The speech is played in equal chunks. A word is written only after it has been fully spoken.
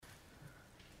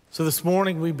So this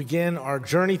morning we begin our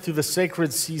journey through the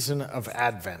sacred season of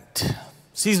Advent.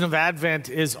 Season of Advent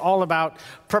is all about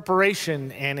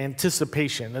preparation and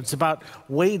anticipation. It's about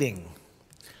waiting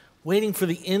for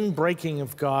the inbreaking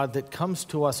of God that comes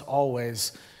to us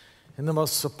always in the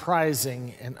most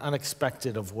surprising and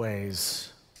unexpected of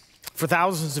ways. For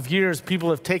thousands of years,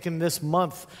 people have taken this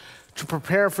month to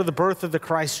prepare for the birth of the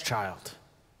Christ child.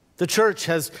 The church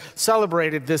has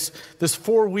celebrated this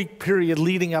 4-week period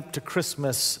leading up to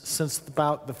Christmas since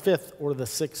about the 5th or the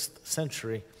 6th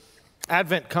century.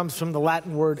 Advent comes from the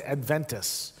Latin word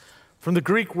adventus, from the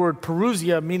Greek word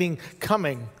parousia, meaning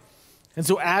coming. And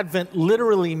so Advent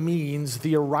literally means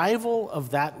the arrival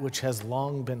of that which has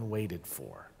long been waited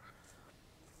for.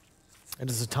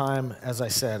 It is a time, as I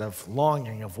said, of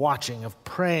longing, of watching, of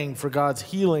praying for God's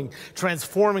healing,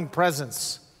 transforming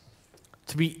presence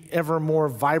to be ever more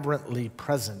vibrantly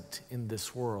present in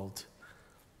this world.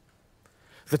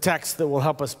 The text that will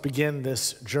help us begin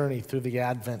this journey through the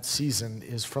Advent season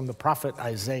is from the prophet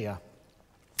Isaiah.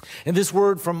 And this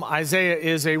word from Isaiah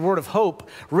is a word of hope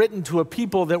written to a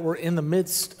people that were in the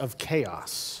midst of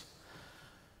chaos.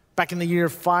 Back in the year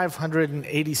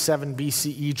 587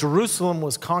 BCE, Jerusalem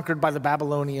was conquered by the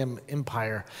Babylonian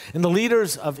Empire, and the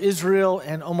leaders of Israel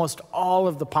and almost all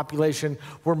of the population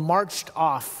were marched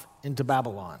off into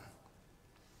Babylon.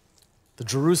 The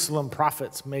Jerusalem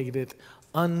prophets made it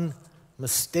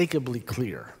unmistakably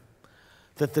clear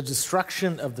that the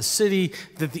destruction of the city,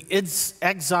 that the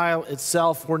exile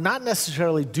itself were not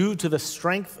necessarily due to the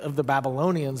strength of the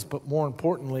Babylonians, but more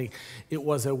importantly, it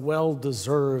was a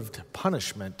well-deserved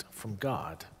punishment from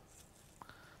God.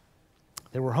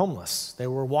 They were homeless. They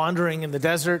were wandering in the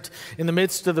desert in the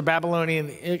midst of the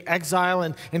Babylonian exile,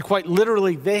 and quite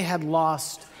literally, they had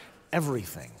lost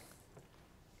everything.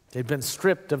 They'd been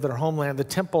stripped of their homeland. The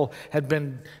temple had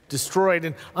been destroyed,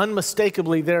 and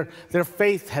unmistakably their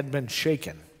faith had been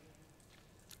shaken.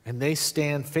 And they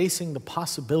stand facing the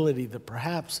possibility that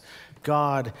perhaps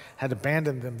God had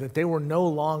abandoned them, that they were no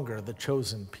longer the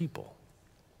chosen people.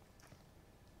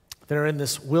 They're in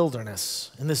this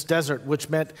wilderness, in this desert, which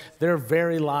meant their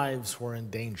very lives were in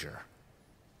danger.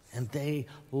 And they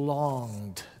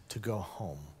longed to go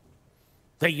home.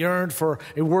 They yearned for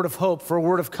a word of hope, for a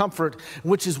word of comfort,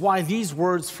 which is why these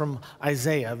words from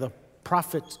Isaiah, the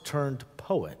prophet turned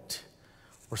poet,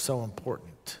 were so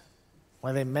important,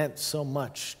 why they meant so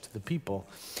much to the people.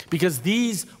 Because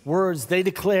these words, they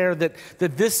declare that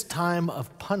this time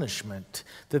of punishment,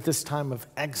 that this time of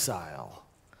exile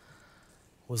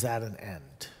was at an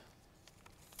end.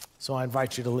 So I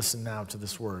invite you to listen now to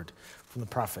this word from the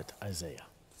prophet Isaiah.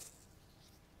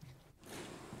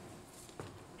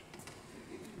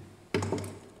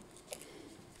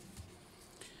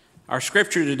 Our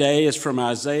scripture today is from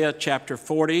Isaiah chapter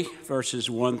 40, verses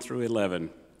 1 through 11.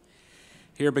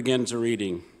 Here begins the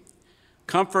reading.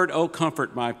 Comfort, O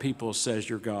comfort my people, says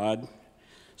your God.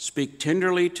 Speak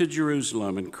tenderly to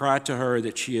Jerusalem and cry to her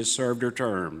that she has served her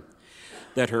term,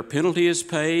 that her penalty is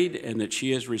paid, and that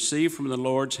she has received from the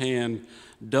Lord's hand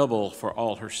double for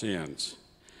all her sins.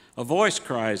 A voice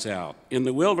cries out, in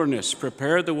the wilderness,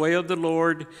 prepare the way of the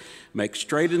Lord, make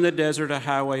straight in the desert a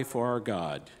highway for our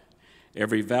God.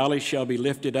 Every valley shall be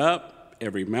lifted up,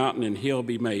 every mountain and hill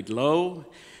be made low,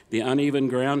 the uneven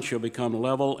ground shall become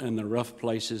level, and the rough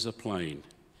places a plain.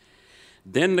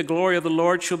 Then the glory of the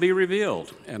Lord shall be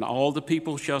revealed, and all the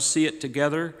people shall see it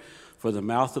together, for the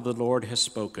mouth of the Lord has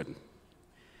spoken.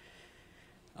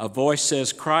 A voice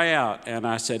says, cry out, and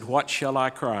I said, what shall I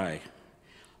cry?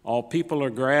 All people are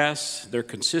grass, their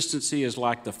consistency is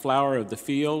like the flower of the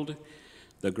field.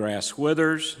 The grass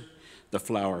withers, the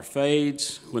flower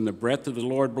fades. When the breath of the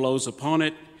Lord blows upon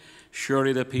it,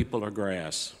 surely the people are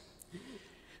grass.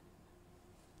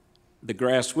 The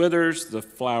grass withers, the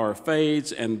flower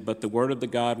fades, but the word of the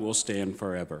God will stand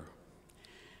forever.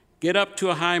 Get up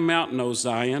to a high mountain, O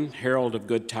Zion, herald of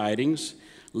good tidings.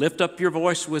 Lift up your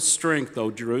voice with strength, O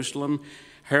Jerusalem,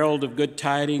 herald of good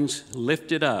tidings,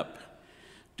 lift it up.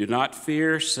 Do not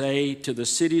fear, say to the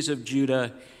cities of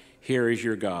Judah, here is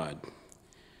your God.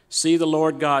 See, the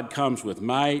Lord God comes with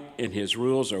might, and his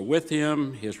rules are with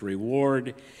him. His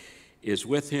reward is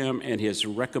with him, and his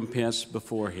recompense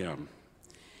before him.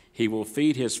 He will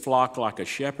feed his flock like a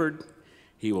shepherd.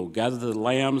 He will gather the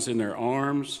lambs in their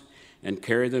arms and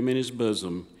carry them in his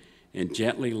bosom and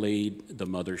gently lead the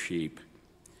mother sheep.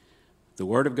 The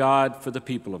word of God for the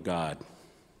people of God.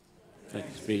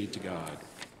 Thanks be to God.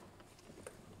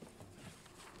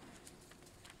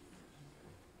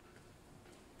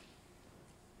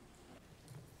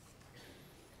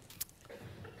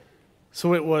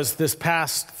 So it was this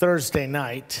past Thursday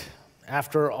night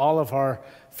after all of our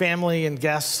family and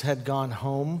guests had gone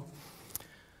home.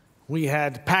 We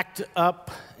had packed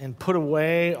up and put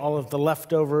away all of the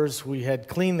leftovers. We had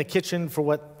cleaned the kitchen for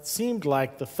what seemed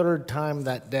like the third time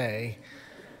that day.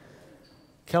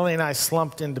 Kelly and I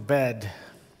slumped into bed.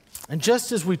 And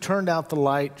just as we turned out the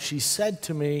light, she said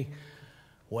to me,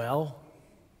 "Well,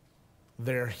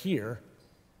 they're here.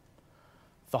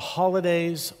 The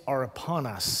holidays are upon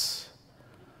us.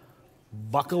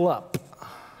 Buckle up."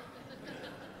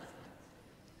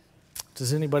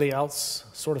 Does anybody else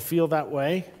sort of feel that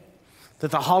way?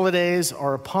 That the holidays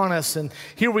are upon us, and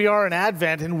here we are in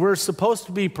Advent, and we're supposed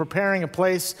to be preparing a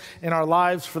place in our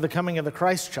lives for the coming of the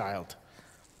Christ child.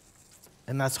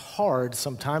 And that's hard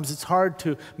sometimes. It's hard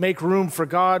to make room for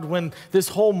God when this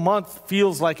whole month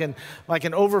feels like an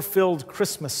overfilled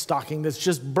Christmas stocking that's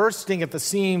just bursting at the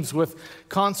seams with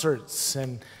concerts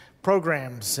and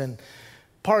programs and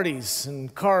parties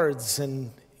and cards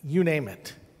and you name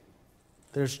it.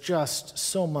 There's just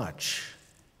so much.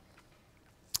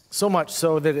 So much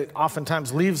so that it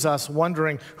oftentimes leaves us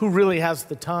wondering who really has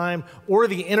the time or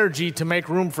the energy to make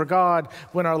room for God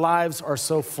when our lives are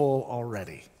so full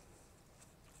already.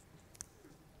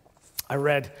 I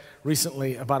read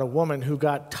recently about a woman who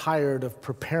got tired of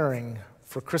preparing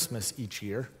for Christmas each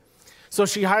year. So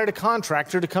she hired a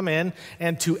contractor to come in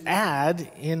and to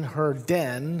add in her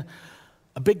den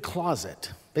a big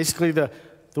closet, basically the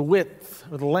width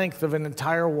or the length of an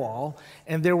entire wall,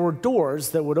 and there were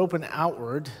doors that would open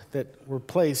outward that were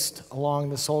placed along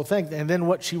this whole thing. And then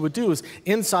what she would do is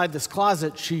inside this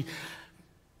closet, she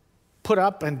put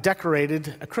up and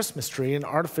decorated a Christmas tree, an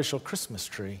artificial Christmas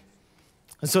tree.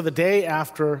 And so the day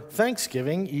after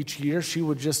Thanksgiving each year, she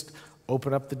would just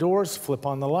open up the doors, flip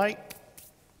on the light.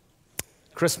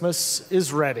 Christmas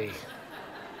is ready.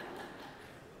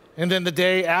 And then the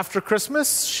day after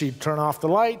Christmas, she'd turn off the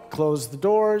light, close the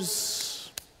doors.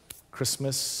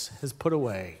 Christmas is put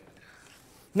away.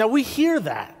 Now we hear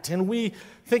that and we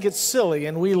think it's silly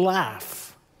and we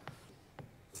laugh.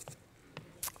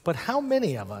 But how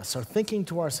many of us are thinking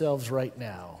to ourselves right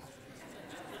now,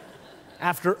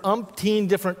 after umpteen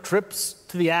different trips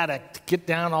to the attic to get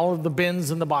down all of the bins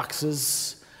and the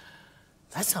boxes,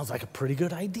 that sounds like a pretty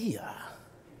good idea.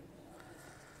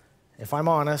 If I'm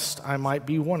honest, I might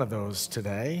be one of those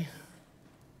today.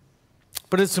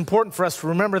 But it's important for us to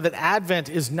remember that Advent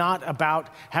is not about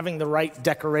having the right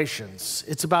decorations.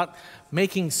 It's about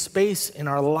making space in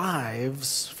our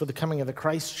lives for the coming of the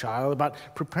Christ child, about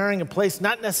preparing a place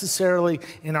not necessarily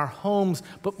in our homes,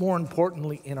 but more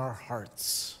importantly in our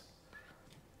hearts.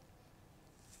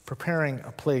 Preparing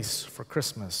a place for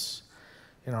Christmas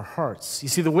in our hearts. You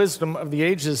see, the wisdom of the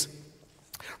ages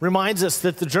reminds us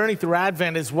that the journey through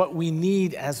Advent is what we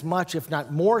need as much, if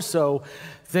not more so,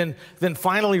 than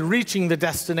finally reaching the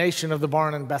destination of the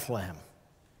barn in Bethlehem.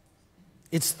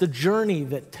 It's the journey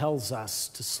that tells us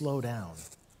to slow down,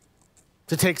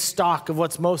 to take stock of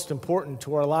what's most important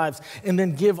to our lives, and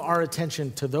then give our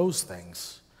attention to those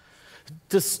things,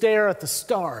 to stare at the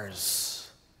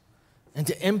stars, and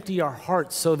to empty our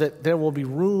hearts so that there will be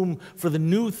room for the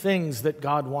new things that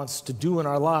God wants to do in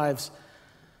our lives,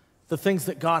 the things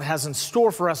that God has in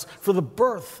store for us, for the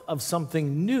birth of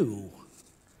something new.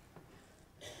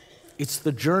 It's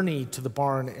the journey to the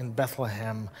barn in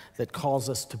Bethlehem that calls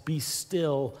us to be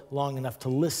still long enough to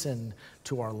listen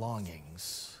to our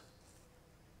longings.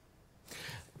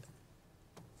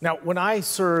 Now, when I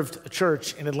served a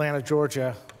church in Atlanta,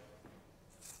 Georgia,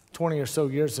 20 or so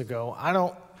years ago, I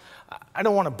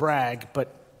don't want to brag,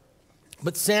 but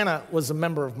Santa was a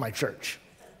member of my church.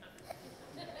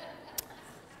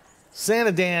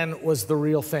 Santa Dan was the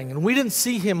real thing. And we didn't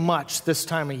see him much this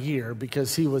time of year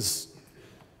because he was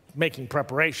making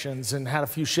preparations and had a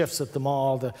few shifts at the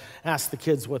mall to ask the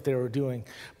kids what they were doing.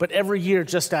 But every year,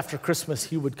 just after Christmas,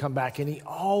 he would come back, and he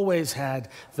always had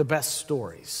the best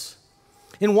stories.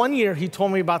 In one year, he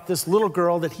told me about this little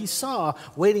girl that he saw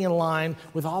waiting in line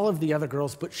with all of the other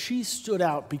girls, but she stood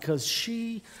out because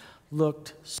she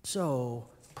looked so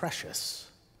precious.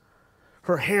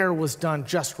 Her hair was done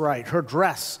just right. Her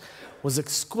dress was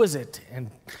exquisite and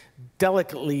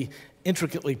delicately,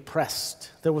 intricately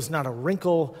pressed. There was not a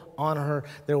wrinkle on her.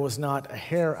 There was not a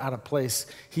hair out of place.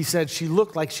 He said she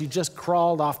looked like she just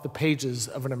crawled off the pages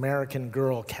of an American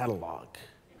Girl catalog.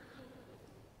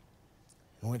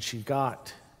 And when she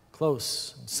got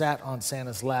close and sat on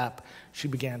Santa's lap, she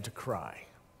began to cry.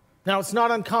 Now, it's not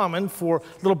uncommon for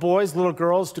little boys, little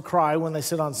girls to cry when they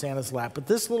sit on Santa's lap, but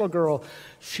this little girl,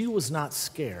 she was not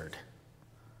scared.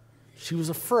 She was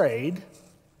afraid,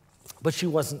 but she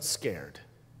wasn't scared.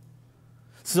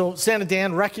 So Santa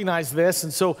Dan recognized this,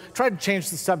 and so tried to change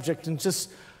the subject and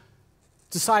just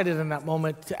decided in that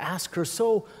moment to ask her,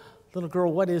 "So, little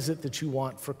girl, what is it that you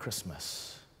want for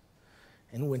Christmas?"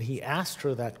 And when he asked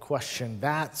her that question,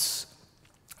 that's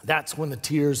when the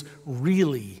tears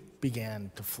really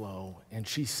began to flow. And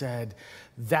she said,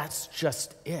 "That's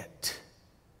just it.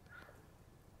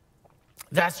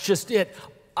 That's just it.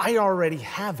 I already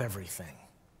have everything.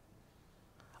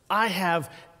 I have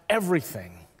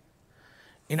everything.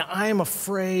 And I am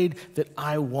afraid that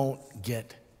I won't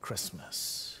get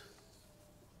Christmas."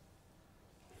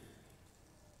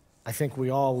 I think we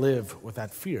all live with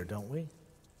that fear, don't we?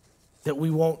 That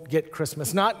we won't get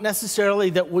Christmas. Not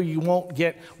necessarily that we won't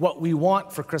get what we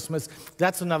want for Christmas.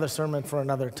 That's another sermon for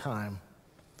another time.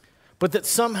 But that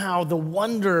somehow the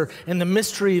wonder and the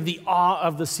mystery, the awe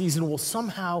of the season will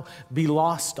somehow be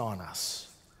lost on us.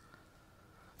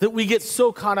 That we get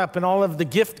so caught up in all of the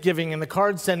gift giving and the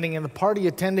card sending and the party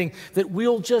attending that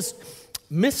we'll just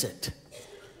miss it.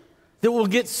 That we'll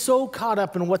get so caught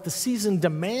up in what the season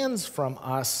demands from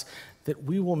us that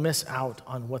we will miss out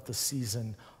on what the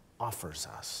season offers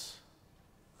us.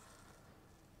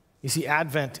 You see,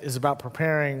 Advent is about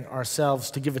preparing ourselves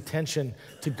to give attention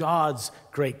to God's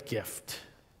great gift,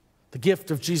 the gift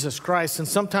of Jesus Christ. And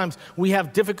sometimes we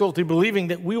have difficulty believing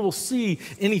that we will see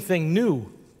anything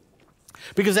new.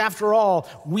 Because after all,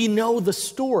 we know the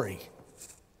story.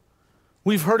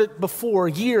 We've heard it before,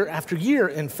 year after year,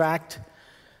 in fact.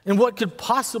 And what could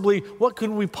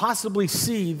we possibly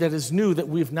see that is new that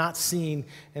we've not seen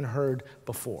and heard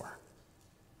before?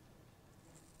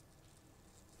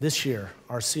 This year,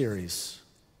 our series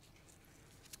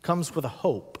comes with a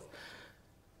hope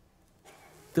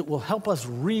that will help us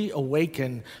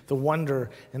reawaken the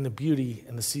wonder and the beauty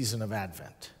in the season of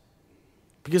Advent.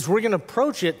 Because we're going to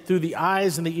approach it through the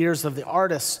eyes and the ears of the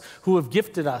artists who have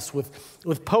gifted us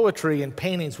with poetry and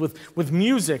paintings, with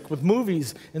music, with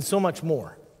movies, and so much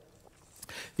more.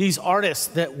 These artists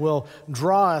that will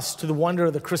draw us to the wonder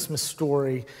of the Christmas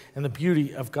story and the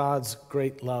beauty of God's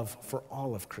great love for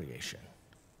all of creation.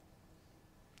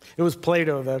 It was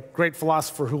Plato, the great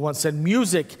philosopher, who once said,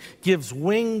 "Music gives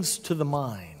wings to the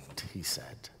mind," he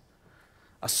said,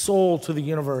 "a soul to the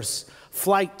universe,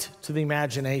 flight to the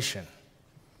imagination,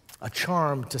 a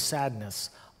charm to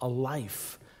sadness, a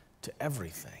life to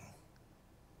everything."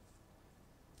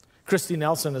 Christy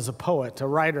Nelson is a poet, a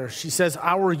writer. She says,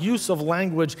 "Our use of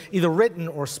language, either written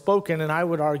or spoken, and I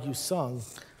would argue sung,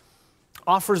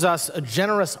 offers us a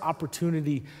generous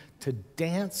opportunity to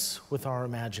dance with our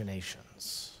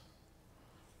imaginations."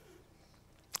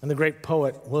 And the great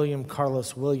poet William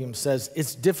Carlos Williams says,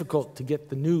 "It's difficult to get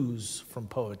the news from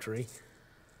poetry,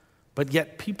 but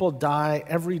yet people die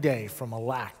every day from a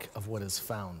lack of what is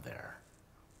found there."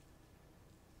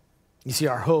 You see,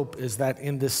 our hope is that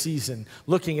in this season,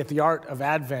 looking at the art of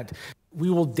Advent,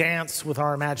 we will dance with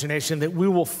our imagination, that we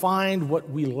will find what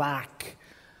we lack,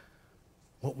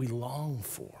 what we long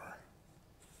for.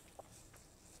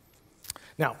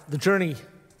 Now, the journey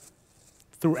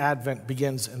through Advent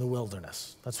begins in the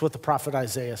wilderness. That's what the prophet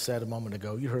Isaiah said a moment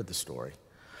ago. You heard the story.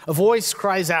 A voice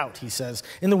cries out, he says,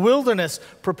 "In the wilderness,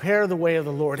 prepare the way of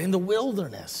the Lord. In the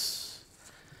wilderness,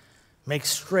 make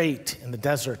straight in the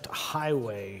desert a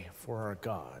highway for our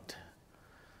God."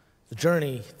 The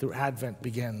journey through Advent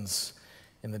begins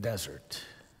in the desert.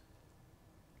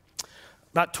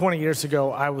 About 20 years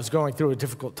ago, I was going through a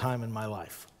difficult time in my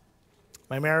life.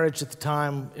 My marriage at the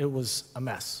time, it was a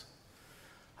mess.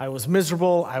 I was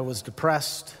miserable, I was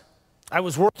depressed, I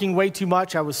was working way too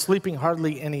much, I was sleeping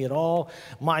hardly any at all.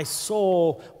 My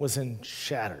soul was in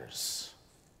shatters.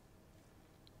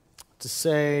 To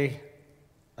stay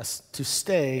a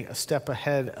step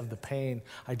ahead of the pain,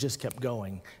 I just kept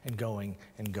going and going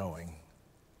and going.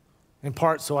 In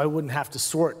part so I wouldn't have to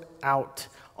sort out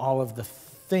all of the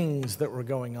things that were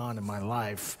going on in my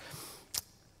life.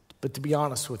 But to be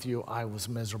honest with you, I was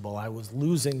miserable. I was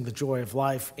losing the joy of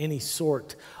life, any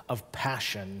sort of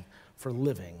passion for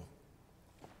living.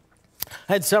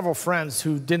 I had several friends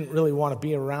who didn't really want to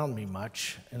be around me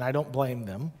much, and I don't blame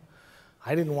them.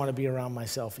 I didn't want to be around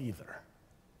myself either.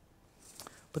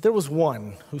 But there was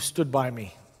one who stood by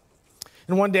me.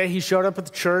 And one day he showed up at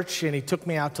the church and he took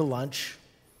me out to lunch,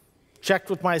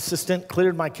 checked with my assistant,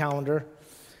 cleared my calendar.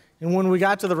 And when we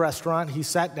got to the restaurant, he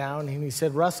sat down and he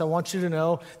said, "Russ, I want you to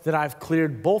know that I've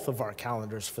cleared both of our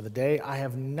calendars for the day. I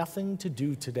have nothing to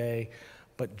do today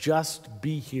but just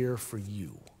be here for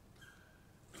you.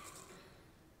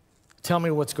 Tell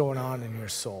me what's going on in your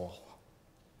soul."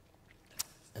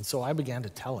 And so I began to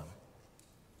tell him.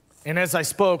 And as I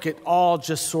spoke, it all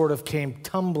just sort of came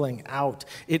tumbling out.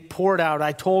 It poured out.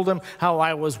 I told him how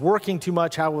I was working too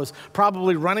much, how I was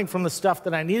probably running from the stuff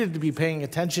that I needed to be paying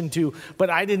attention to, but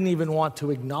I didn't even want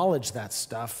to acknowledge that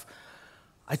stuff.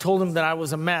 I told him that I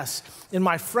was a mess. And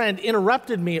my friend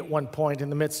interrupted me at one point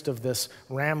in the midst of this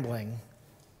rambling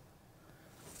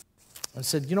and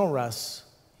said, "You know, Russ,"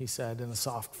 he said in a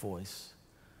soft voice,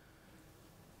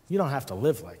 "you don't have to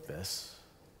live like this."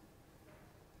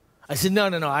 I said, no,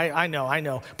 I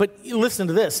know. But listen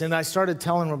to this. And I started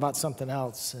telling him about something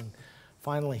else. And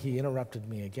finally, he interrupted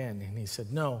me again. And he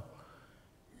said, "No,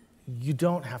 you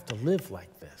don't have to live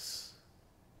like this.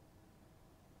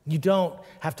 You don't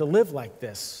have to live like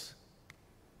this.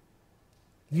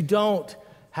 You don't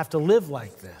have to live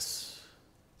like this.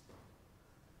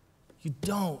 You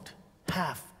don't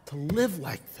have to live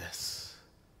like this."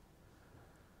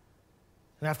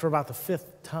 And after about the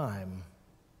fifth time,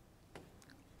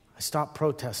 I stopped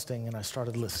protesting and I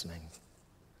started listening.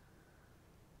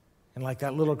 And like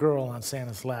that little girl on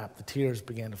Santa's lap, the tears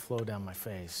began to flow down my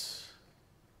face.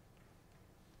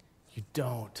 You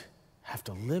don't have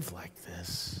to live like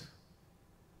this.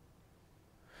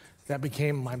 That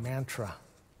became my mantra.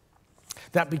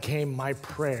 That became my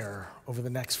prayer over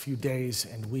the next few days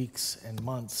and weeks and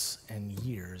months and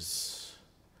years.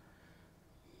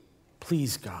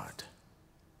 Please, God,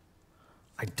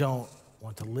 I don't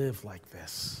want to live like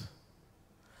this.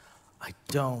 I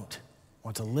don't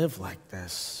want to live like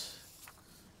this.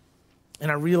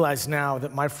 And I realize now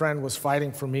that my friend was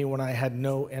fighting for me when I had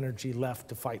no energy left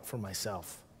to fight for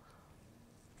myself.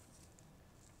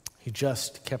 He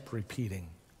just kept repeating,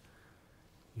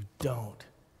 "You don't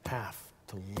have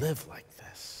to live like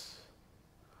this."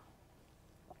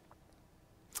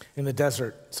 In the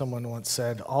desert, someone once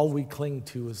said, all we cling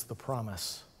to is the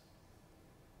promise.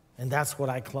 And that's what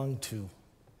I clung to.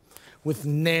 With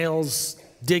nails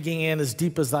digging in as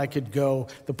deep as I could go,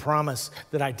 the promise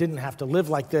that I didn't have to live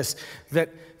like this, that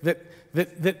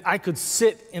I could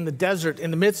sit in the desert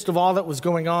in the midst of all that was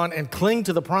going on and cling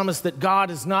to the promise that God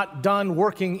is not done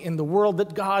working in the world,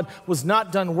 that God was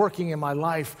not done working in my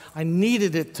life. I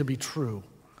needed it to be true.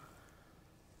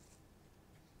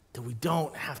 That we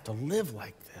don't have to live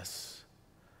like this.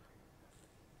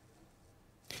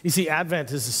 You see,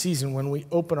 Advent is a season when we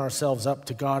open ourselves up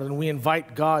to God and we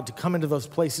invite God to come into those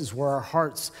places where our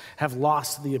hearts have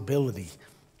lost the ability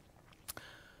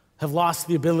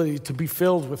to be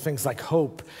filled with things like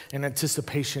hope and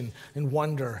anticipation and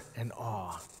wonder and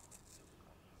awe.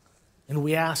 And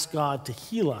we ask God to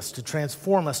heal us, to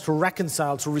transform us, to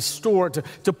reconcile, to restore,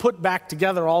 to put back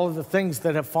together all of the things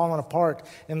that have fallen apart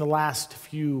in the last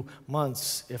few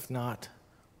months, if not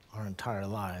our entire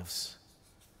lives.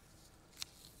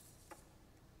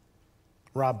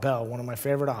 Rob Bell, one of my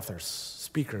favorite authors,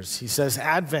 speakers, he says,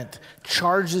 Advent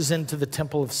charges into the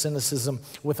temple of cynicism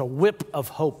with a whip of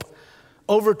hope,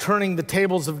 overturning the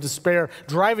tables of despair,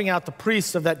 driving out the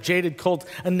priests of that jaded cult,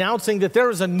 announcing that there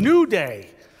is a new day,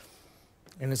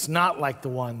 and it's not like the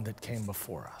one that came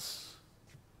before us.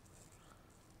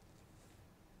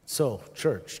 So,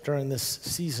 church, during this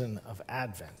season of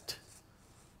Advent,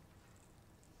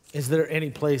 is there any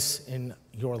place in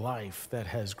your life that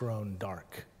has grown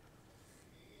dark,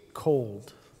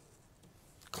 cold,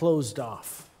 closed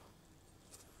off?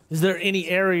 Is there any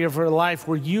area of your life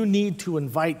where you need to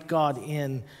invite God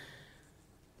in,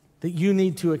 that you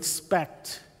need to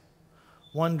expect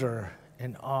wonder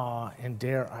and awe, and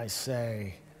dare I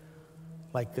say,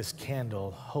 like this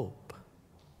candle, hope?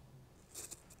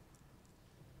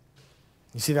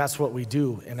 You see, that's what we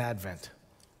do in Advent.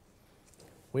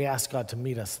 We ask God to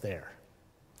meet us there.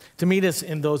 To meet us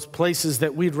in those places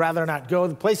that we'd rather not go,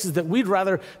 the places that we'd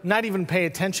rather not even pay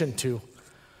attention to.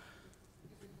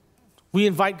 We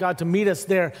invite God to meet us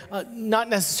there, not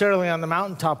necessarily on the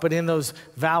mountaintop, but in those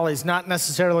valleys, not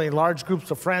necessarily in large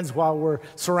groups of friends while we're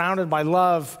surrounded by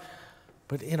love,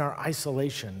 but in our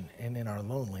isolation and in our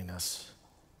loneliness.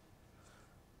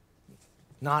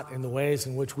 Not in the ways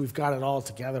in which we've got it all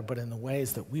together, but in the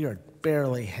ways that we are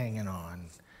barely hanging on.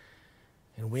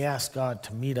 And we ask God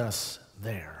to meet us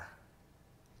there,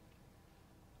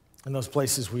 in those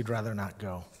places we'd rather not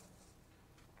go.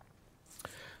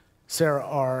 Sarah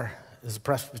R. is a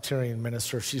Presbyterian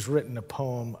minister. She's written a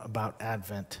poem about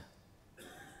Advent.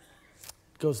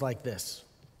 It goes like this.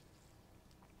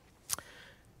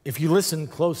 If you listen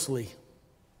closely,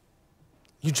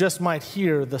 you just might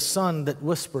hear the sun that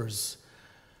whispers,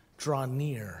 "Draw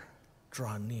near,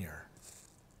 draw near."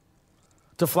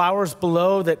 To flowers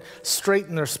below that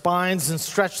straighten their spines and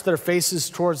stretch their faces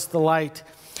towards the light.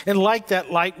 And like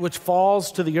that light which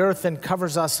falls to the earth and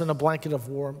covers us in a blanket of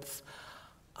warmth,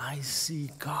 I see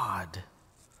God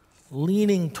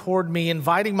leaning toward me,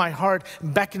 inviting my heart,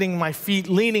 beckoning my feet,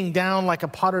 leaning down like a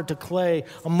potter to clay,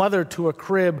 a mother to a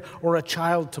crib, or a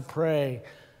child to pray,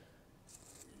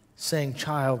 saying,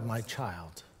 "Child, my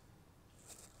child,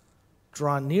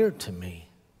 draw near to me.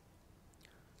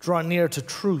 Draw near to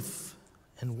truth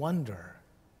and wonder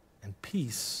and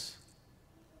peace.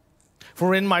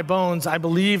 For in my bones I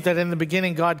believe that in the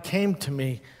beginning God came to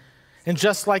me, and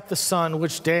just like the sun,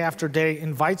 which day after day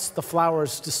invites the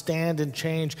flowers to stand and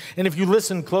change, and if you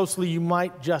listen closely, you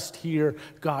might just hear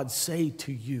God say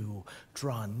to you,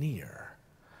 draw near,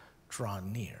 draw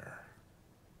near."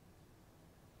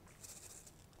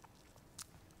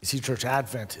 You see, church,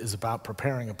 Advent is about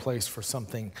preparing a place for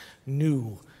something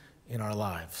new in our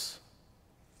lives,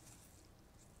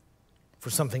 for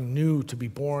something new to be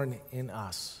born in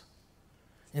us,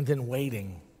 and then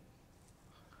waiting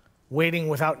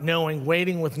without knowing,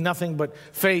 waiting with nothing but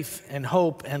faith and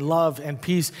hope and love and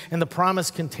peace, and the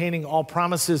promise containing all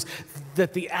promises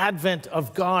that the advent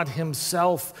of God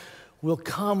himself will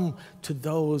come to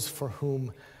those for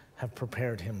whom have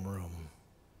prepared him room.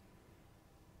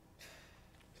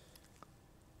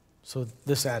 So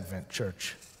this Advent,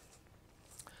 church,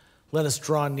 let us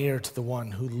draw near to the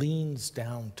one who leans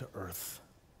down to earth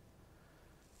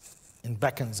and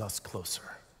beckons us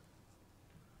closer.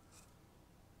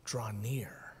 Draw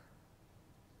near,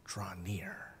 draw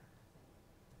near.